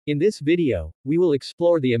In this video, we will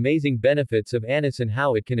explore the amazing benefits of anise and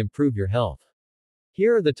how it can improve your health.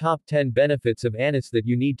 Here are the top 10 benefits of anise that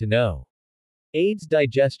you need to know. Aids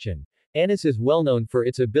digestion. Anise is well known for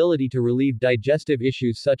its ability to relieve digestive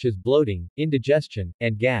issues such as bloating, indigestion,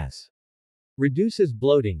 and gas. Reduces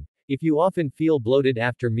bloating. If you often feel bloated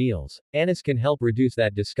after meals, anise can help reduce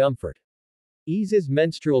that discomfort. Eases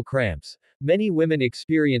menstrual cramps. Many women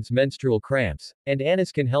experience menstrual cramps, and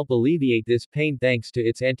anise can help alleviate this pain thanks to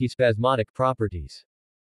its antispasmodic properties.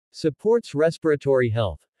 Supports respiratory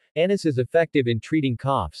health. Anise is effective in treating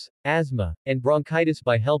coughs, asthma, and bronchitis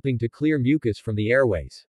by helping to clear mucus from the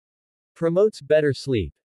airways. Promotes better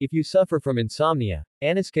sleep. If you suffer from insomnia,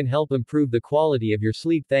 anise can help improve the quality of your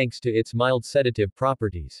sleep thanks to its mild sedative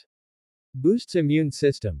properties. Boosts immune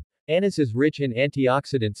system. Anise is rich in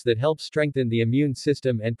antioxidants that help strengthen the immune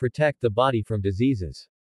system and protect the body from diseases.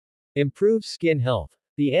 Improves skin health.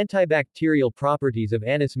 The antibacterial properties of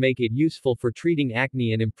anise make it useful for treating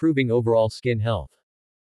acne and improving overall skin health.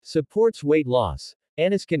 Supports weight loss.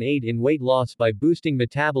 Anise can aid in weight loss by boosting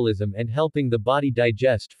metabolism and helping the body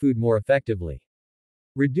digest food more effectively.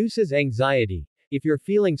 Reduces anxiety. If you're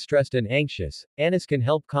feeling stressed and anxious, anise can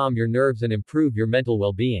help calm your nerves and improve your mental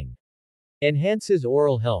well-being. Enhances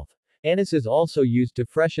oral health. Anise is also used to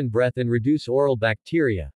freshen breath and reduce oral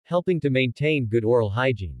bacteria, helping to maintain good oral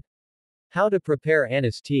hygiene. How to prepare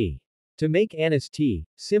anise tea. To make anise tea,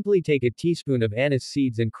 simply take a teaspoon of anise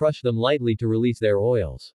seeds and crush them lightly to release their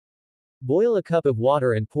oils. Boil a cup of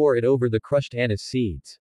water and pour it over the crushed anise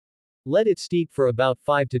seeds. Let it steep for about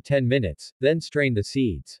 5 to 10 minutes, then strain the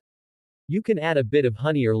seeds. You can add a bit of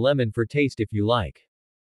honey or lemon for taste if you like.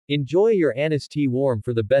 Enjoy your anise tea warm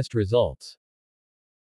for the best results.